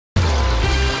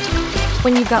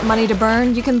When you've got money to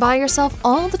burn, you can buy yourself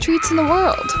all the treats in the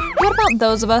world. What about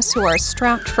those of us who are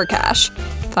strapped for cash?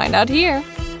 Find out here.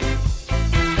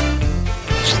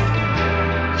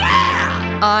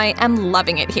 Yeah! I am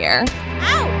loving it here.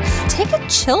 Ouch! Take a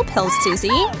chill pill, Susie.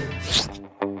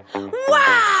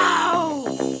 Wow!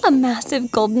 A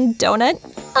massive golden donut?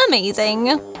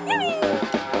 Amazing!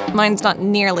 Mine's not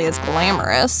nearly as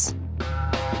glamorous.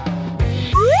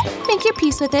 Make your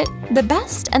peace with it. The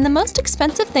best and the most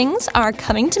expensive things are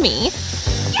coming to me.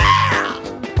 Yeah!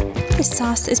 The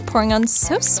sauce is pouring on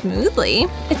so smoothly.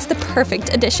 It's the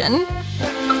perfect addition.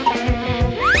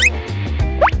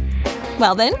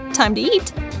 Well then, time to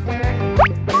eat.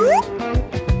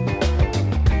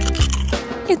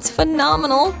 It's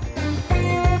phenomenal.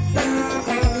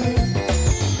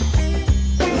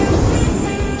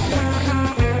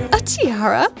 A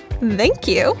tiara? Thank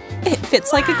you. It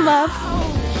fits like a glove.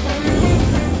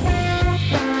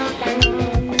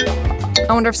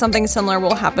 I wonder if something similar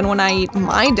will happen when I eat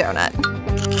my donut.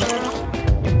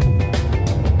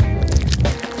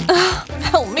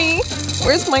 Help me!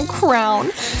 Where's my crown?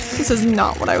 This is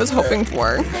not what I was hoping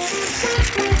for.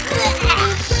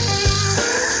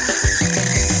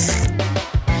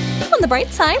 On the bright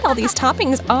side, all these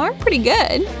toppings are pretty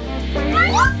good.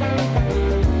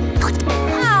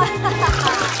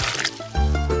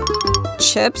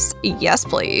 Chips? Yes,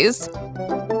 please.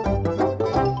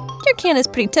 Your can is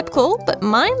pretty typical, but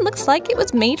mine looks like it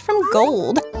was made from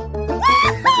gold.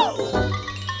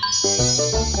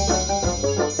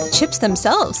 The chips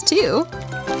themselves, too.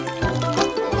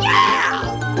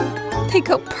 They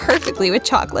go perfectly with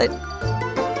chocolate.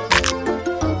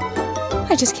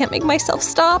 I just can't make myself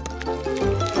stop.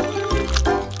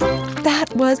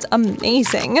 That was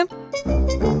amazing.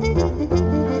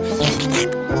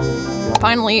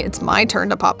 Finally, it's my turn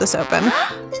to pop this open.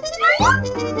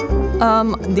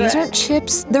 These aren't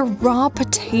chips, they're raw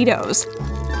potatoes.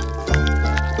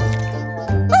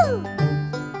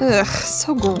 Ugh,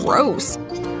 so gross.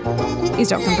 These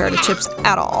don't compare to chips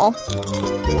at all.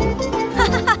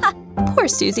 Poor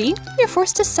Susie, you're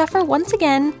forced to suffer once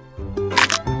again.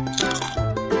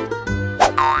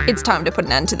 It's time to put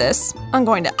an end to this. I'm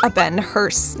going to upend her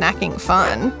snacking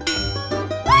fun.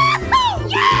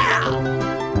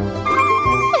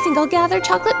 I think I'll gather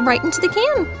chocolate right into the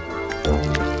can.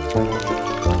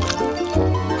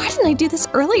 Why didn't I do this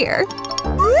earlier?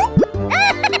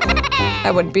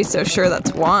 I wouldn't be so sure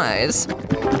that's wise.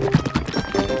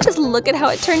 Just look at how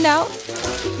it turned out.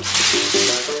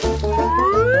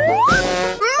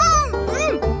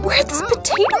 Where'd this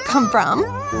potato come from?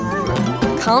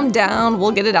 Calm down,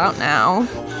 we'll get it out now.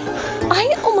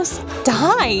 I almost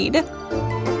died.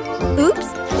 Oops.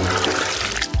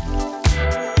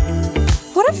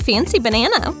 What a fancy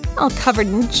banana, all covered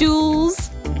in jewels.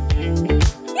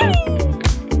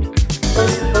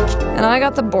 And I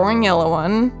got the boring yellow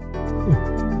one.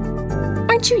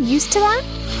 Aren't you used to that?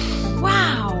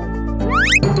 Wow.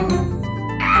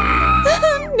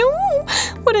 No,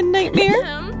 what a nightmare.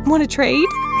 Want to trade?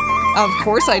 Of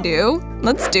course I do.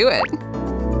 Let's do it.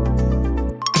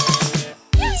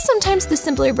 Sometimes the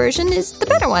simpler version is the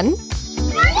better one.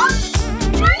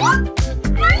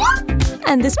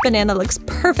 And this banana looks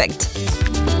perfect.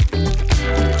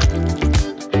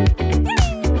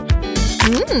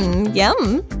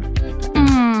 Yum.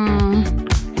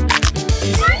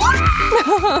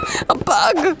 A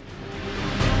bug.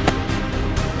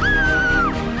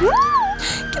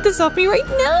 Get this off me right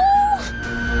now.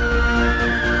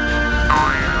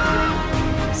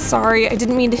 Sorry, I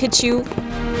didn't mean to hit you.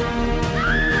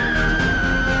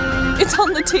 It's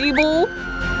on the table.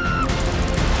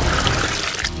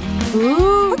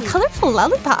 Ooh, what colorful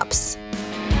lollipops.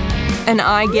 And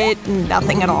I get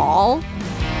nothing at all.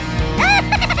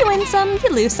 You win some, you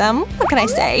lose some. What can I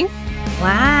say?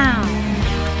 Wow.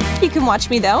 You can watch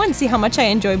me though and see how much I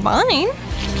enjoy mine.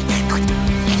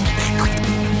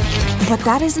 But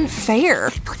that isn't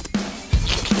fair.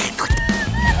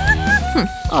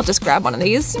 I'll just grab one of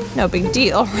these. No big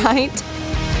deal, right?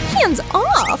 Hands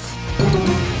off!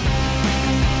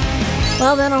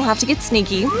 Well, then I'll have to get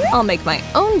sneaky. I'll make my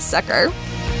own sucker.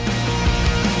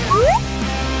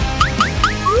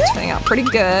 Turning out pretty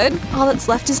good. All that's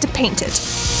left is to paint it.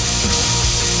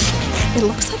 It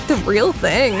looks like the real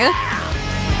thing.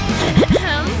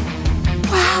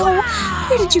 Wow!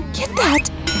 Where did you get that?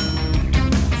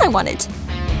 I want it.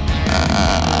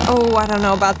 Oh, I don't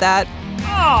know about that.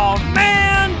 Oh,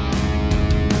 man!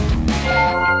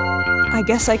 I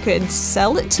guess I could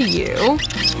sell it to you.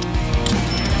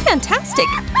 Fantastic!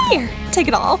 Here, take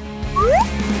it all.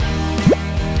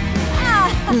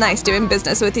 Nice doing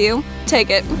business with you. Take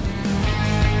it.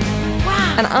 Wow!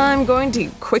 And I'm going to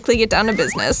quickly get down to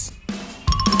business.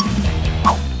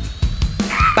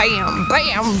 Bam,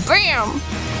 bam, bam!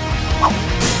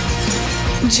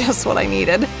 Just what I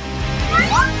needed.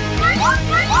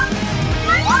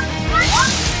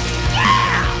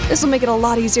 This will make it a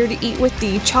lot easier to eat with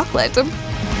the chocolate.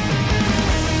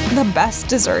 The best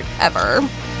dessert ever.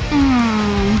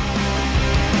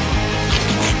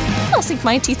 I'll sink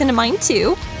my teeth into mine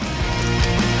too.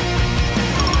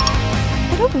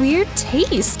 What a weird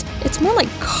taste. It's more like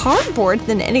cardboard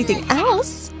than anything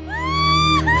else.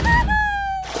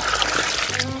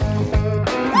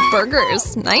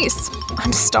 Burgers, nice.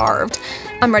 I'm starved.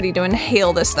 I'm ready to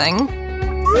inhale this thing.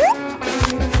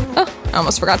 Oh, I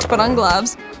almost forgot to put on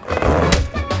gloves.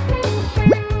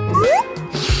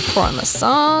 Pour on the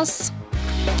sauce.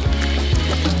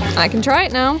 I can try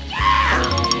it now.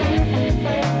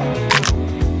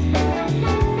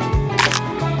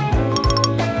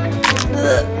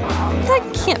 Ugh, that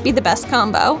can't be the best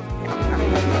combo.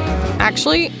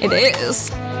 Actually, it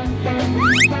is.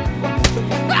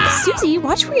 Susie,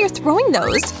 watch where you're throwing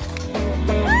those.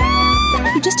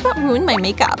 You just about ruined my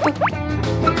makeup.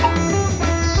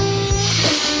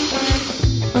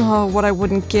 Oh, what I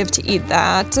wouldn't give to eat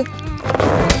that.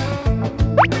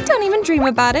 Don't even dream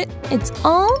about it. It's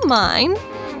all mine.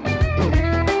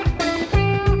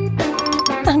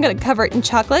 I'm gonna cover it in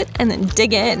chocolate and then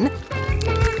dig in.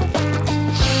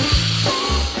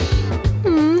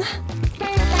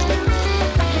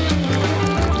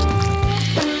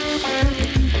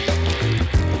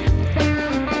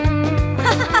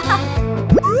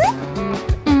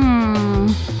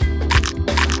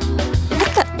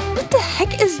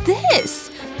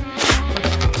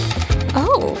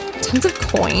 Tons of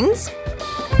coins.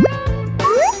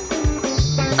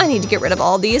 I need to get rid of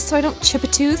all these so I don't chip a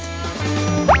tooth.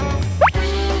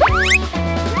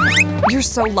 You're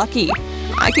so lucky.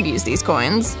 I could use these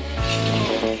coins.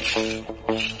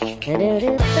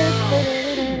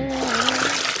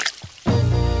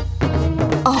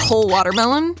 A whole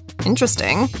watermelon?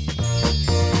 Interesting.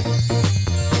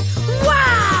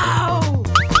 Wow!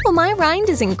 Well, my rind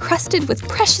is encrusted with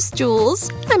precious jewels.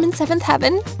 I'm in 7th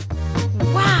heaven.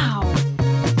 Wow!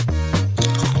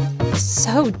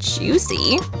 So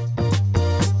juicy.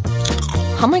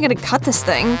 How am I gonna cut this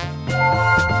thing?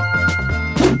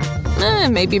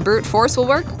 Maybe brute force will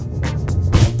work.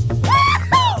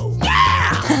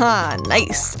 Ah,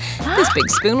 nice. This big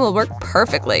spoon will work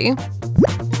perfectly.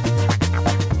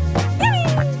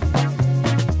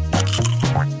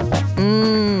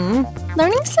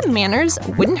 Learning some manners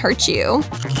wouldn't hurt you.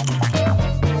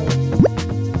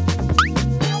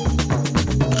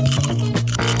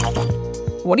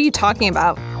 What are you talking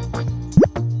about?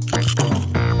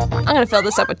 I'm gonna fill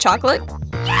this up with chocolate.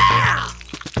 Yeah!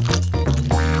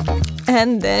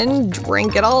 And then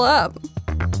drink it all up.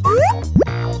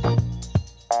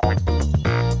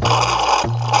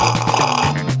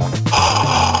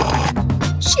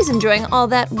 She's enjoying all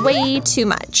that way too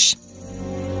much.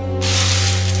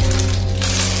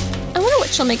 I wonder what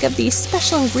she'll make of the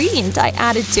special ingredient I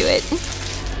added to it.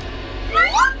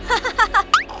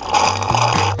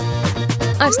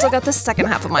 I've still got the second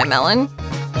half of my melon.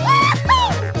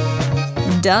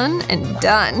 Done and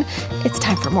done. It's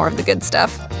time for more of the good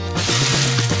stuff.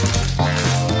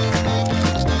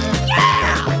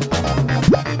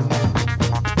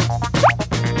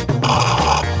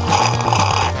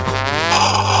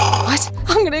 What?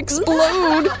 I'm gonna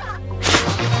explode!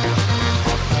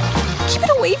 Keep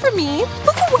it away from me!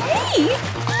 Look away!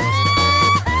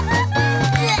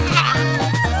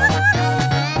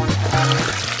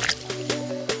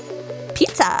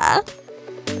 Pizza!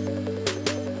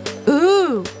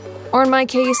 Ooh! Or in my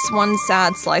case, one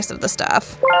sad slice of the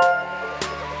stuff.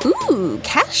 Ooh,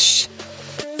 cash!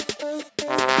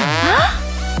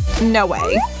 No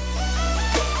way.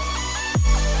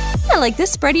 I like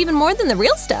this spread even more than the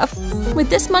real stuff. With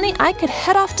this money, I could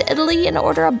head off to Italy and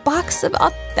order a box of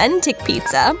authentic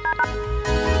pizza.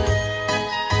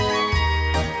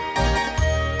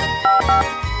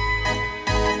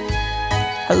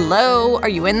 Hello, are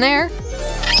you in there?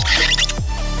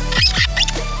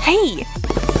 Hey!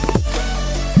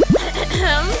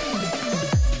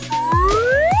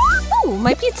 Oh,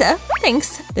 my pizza.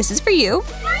 Thanks. This is for you.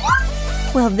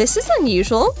 Well, this is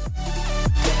unusual.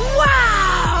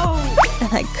 Wow!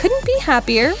 And I couldn't be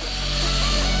happier.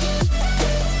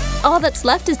 All that's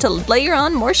left is to layer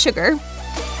on more sugar.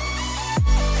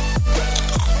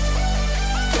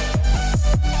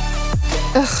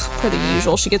 Ugh, per the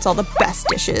usual, she gets all the best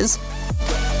dishes.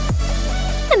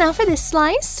 And now for this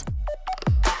slice.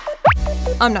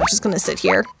 I'm not just gonna sit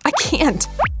here. I can't.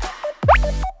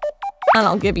 And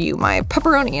I'll give you my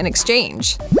pepperoni in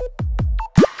exchange.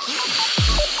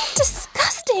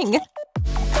 Disgusting!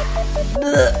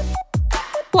 Ugh.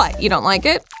 What, you don't like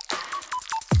it?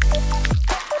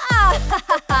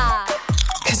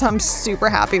 Because I'm super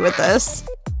happy with this.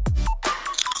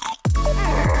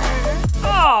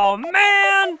 Oh,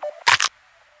 man!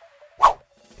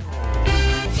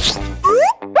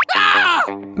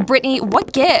 Brittany,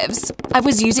 what gives? I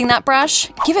was using that brush.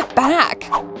 Give it back.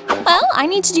 Well, I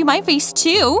need to do my face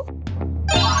too.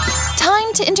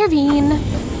 Time to intervene.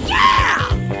 Yeah!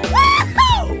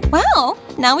 Well,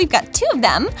 now we've got 2 of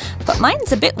them, but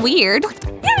mine's a bit weird.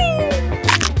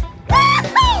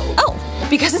 Oh,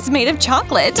 because it's made of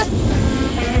chocolate.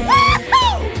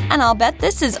 And I'll bet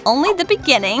this is only the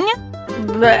beginning.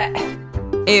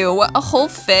 Ew, a whole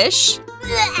fish?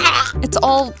 It's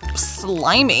all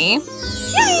slimy.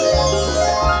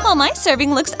 Well, my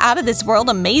serving looks out of this world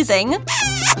amazing.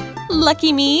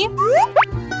 Lucky me.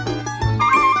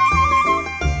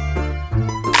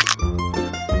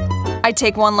 I'd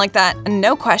take one like that,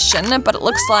 no question, but it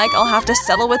looks like I'll have to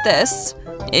settle with this.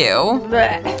 Ew.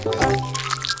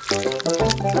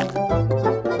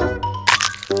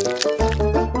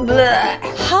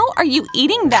 How are you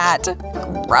eating that?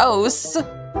 Gross.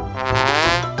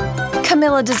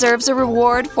 Camilla deserves a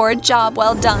reward for a job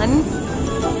well done.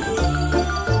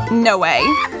 No way.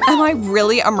 Am I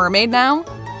really a mermaid now?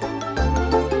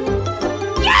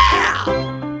 Yeah!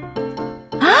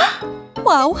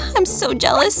 Wow, I'm so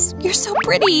jealous. You're so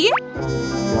pretty.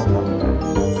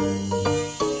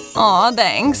 Aw,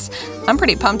 thanks. I'm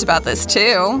pretty pumped about this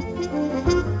too.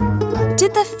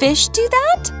 Did the fish do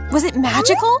that? Was it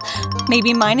magical?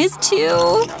 Maybe mine is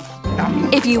too.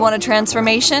 If you want a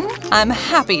transformation, I'm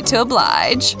happy to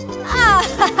oblige.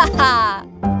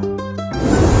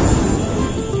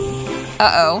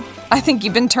 Uh-oh, I think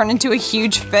you've been turned into a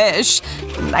huge fish.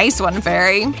 Nice one,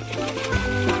 fairy.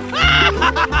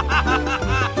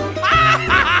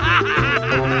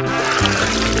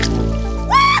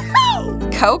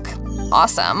 Coke?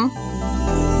 Awesome.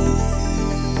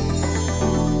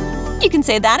 You can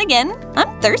say that again.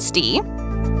 I'm thirsty.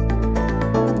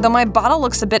 Though my bottle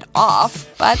looks a bit off,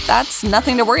 but that's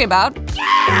nothing to worry about.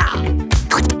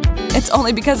 It's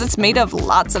only because it's made of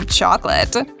lots of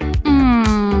chocolate.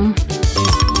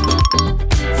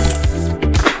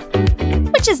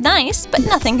 Which is nice, but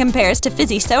nothing compares to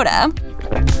fizzy soda.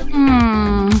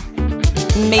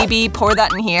 Maybe pour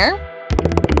that in here?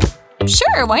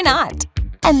 Sure, why not?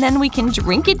 And then we can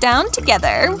drink it down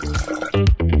together.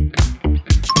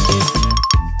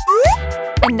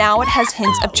 And now it has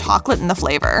hints of chocolate in the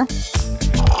flavor.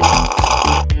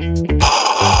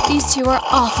 These 2 are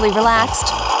awfully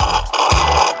relaxed.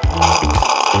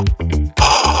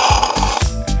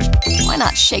 Why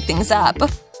not shake things up?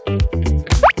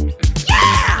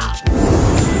 Yeah!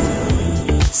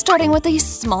 Starting with a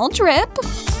small drip.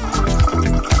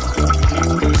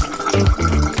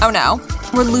 Oh no,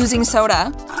 we're losing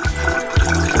soda.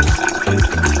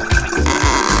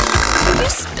 You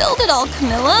spilled it all,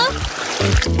 Camilla.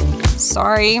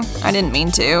 Sorry, I didn't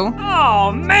mean to.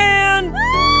 Oh, man!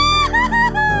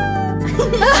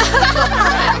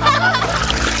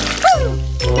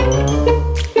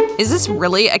 Is this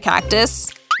really a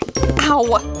cactus?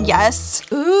 Ow, yes.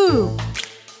 Ooh.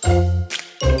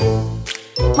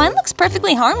 Mine looks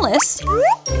perfectly harmless.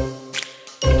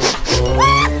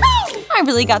 I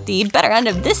really got the better end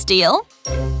of this deal.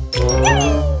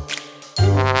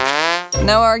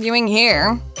 No arguing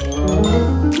here.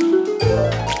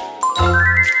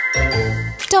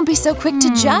 Don't be so quick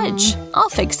to judge. I'll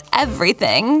fix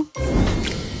everything.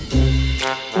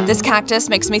 This cactus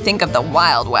makes me think of the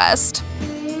Wild West.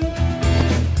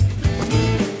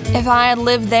 If I had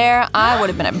lived there, I would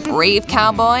have been a brave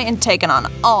cowboy and taken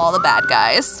on all the bad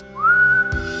guys.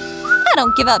 I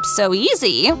don't give up so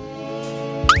easy.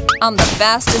 I'm the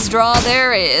fastest draw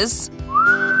there is.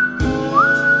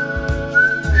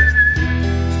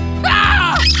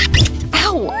 Ah!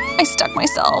 Ow! I stuck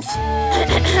myself.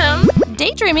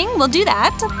 Daydreaming will do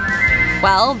that.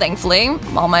 Well, thankfully,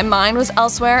 while my mind was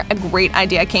elsewhere, a great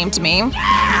idea came to me.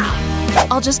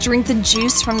 I'll just drink the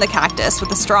juice from the cactus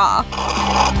with a straw.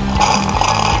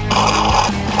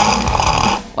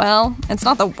 Well, it's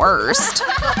not the worst.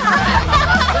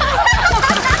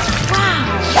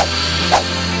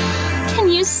 Can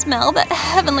you smell that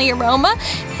heavenly aroma?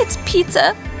 It's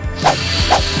pizza.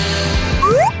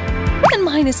 And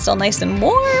mine is still nice and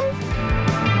warm.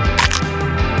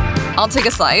 I'll take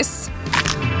a slice.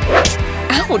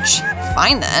 Ouch!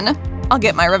 Fine then. I'll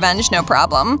get my revenge, no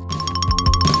problem.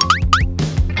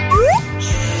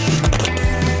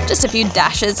 Just a few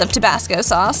dashes of Tabasco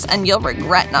sauce, and you'll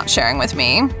regret not sharing with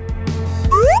me.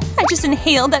 I just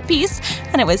inhaled that piece,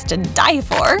 and it was to die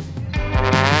for.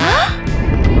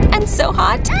 And so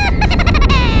hot.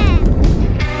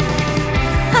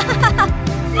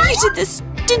 You did this,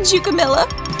 didn't you, Camilla?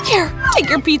 Here, take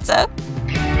your pizza.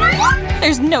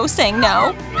 There's no saying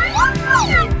no.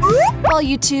 While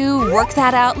you two work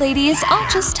that out, ladies, I'll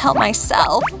just help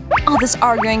myself. All this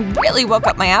arguing really woke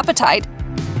up my appetite.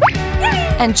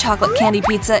 And chocolate candy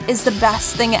pizza is the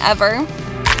best thing ever.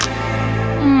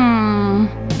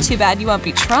 Too bad you won't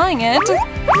be trying it.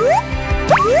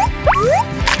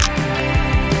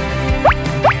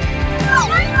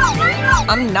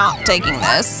 I'm not taking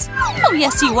this. Oh,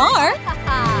 yes, you are.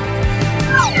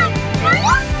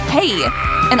 Hey,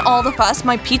 in all the fuss,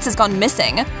 my pizza's gone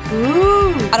missing.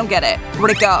 I don't get it.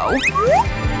 Where'd it go?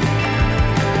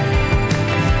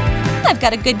 I've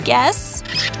got a good guess.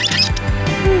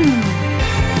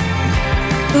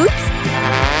 Oops.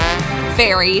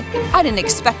 Fairy, I didn't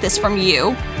expect this from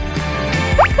you.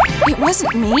 It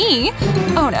wasn't me.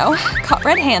 Oh no, caught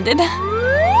red-handed.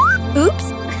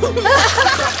 Oops.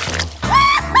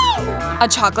 A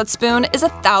chocolate spoon is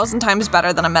 1,000 times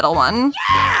better than a metal one.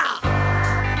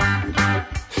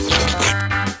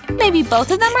 Maybe both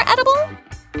of them are edible?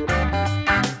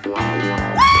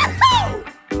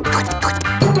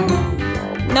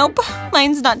 Nope,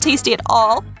 mine's not tasty at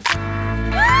all.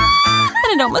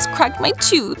 And it almost cracked my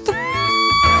tooth.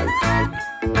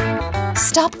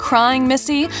 Stop crying,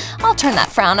 Missy. I'll turn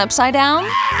that frown upside down.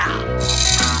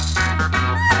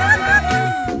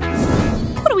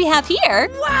 What do we have here?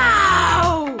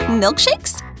 Wow!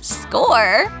 Milkshakes?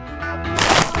 Score!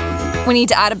 We need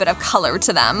to add a bit of color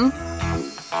to them.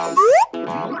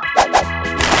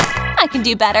 I can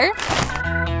do better.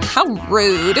 How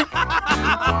rude.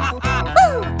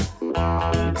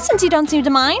 Since you don't seem to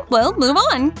mind, we'll move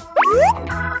on.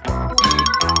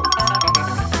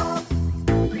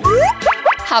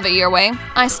 Have it your way.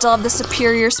 I still have the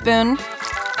superior spoon.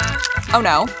 Oh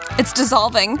no, it's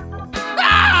dissolving.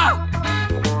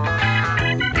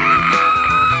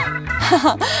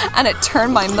 And it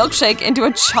turned my milkshake into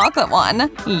a chocolate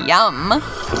one. Yum.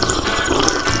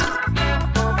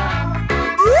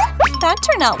 That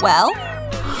turned out well.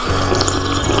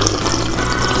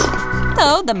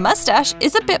 Though the mustache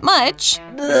is a bit much.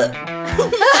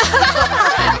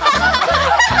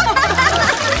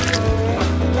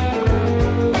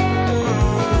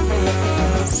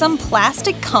 Some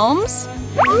plastic combs?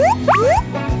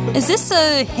 Is this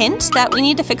a hint that we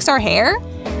need to fix our hair?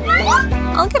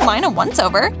 I'll give mine a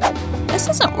once-over. This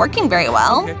isn't working very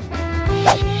well.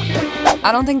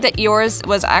 I don't think that yours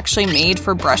was actually made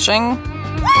for brushing.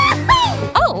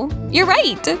 Oh, you're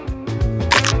right.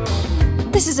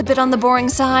 This is a bit on the boring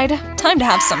side. Time to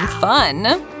have some fun.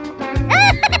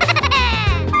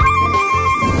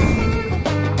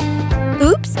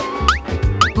 Oops.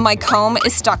 My comb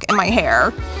is stuck in my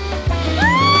hair.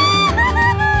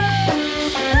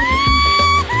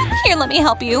 Here, let me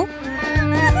help you.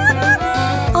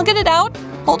 I'll get it out.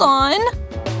 Hold on.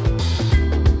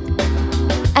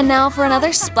 And now for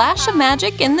another splash of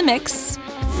magic in the mix.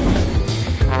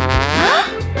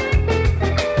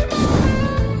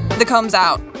 The comb's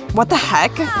out. What the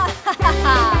heck?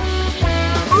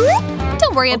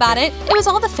 Don't worry about it. It was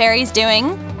all the fairies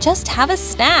doing. Just have a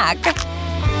snack.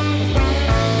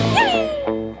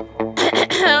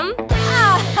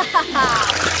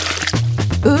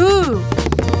 Ooh.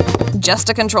 Just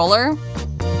a controller?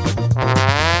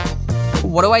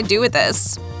 What do I do with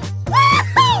this?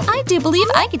 I do believe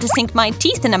I get to sink my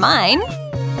teeth into mine.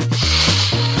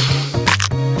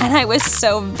 And I was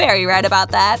so very right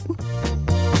about that.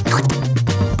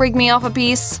 Break me off a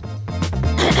piece.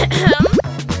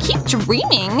 Keep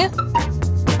dreaming.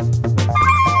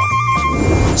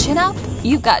 Chin up.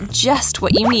 You've got just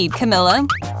what you need, Camilla.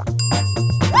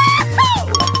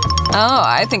 Oh,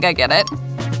 I think I get it.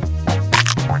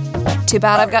 Too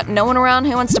bad I've got no one around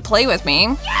who wants to play with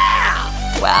me.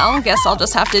 Well, guess I'll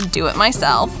just have to do it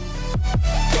myself.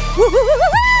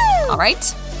 All right,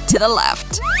 to the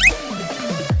left.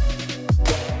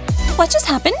 What just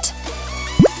happened?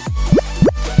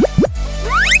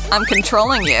 I'm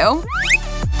controlling you.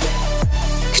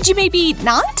 Could you maybe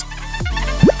not?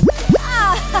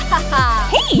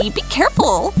 Hey, be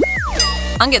careful.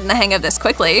 I'm getting the hang of this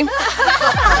quickly.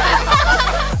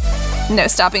 No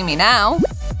stopping me now.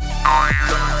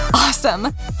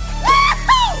 Awesome.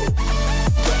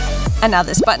 And now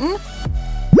this button.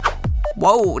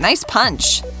 Whoa, nice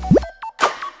punch.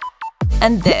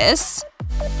 And this.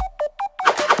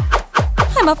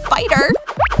 I'm a fighter.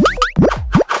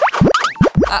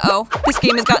 Uh-oh, this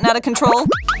game has gotten out of control.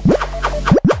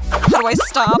 How do I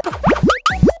stop?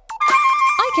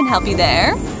 I can help you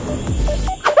there.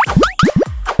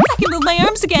 can move my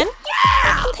arms again.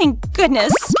 Yeah! Thank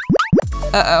goodness.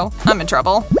 Uh-oh, I'm in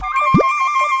trouble.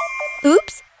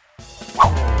 Oops.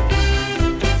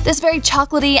 This very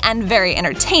chocolatey and very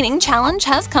entertaining challenge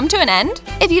has come to an end.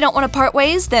 If you don't want to part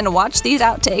ways, then watch these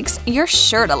outtakes. You're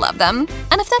sure to love them.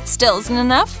 And if that still isn't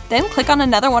enough, then click on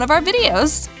another one of our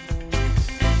videos.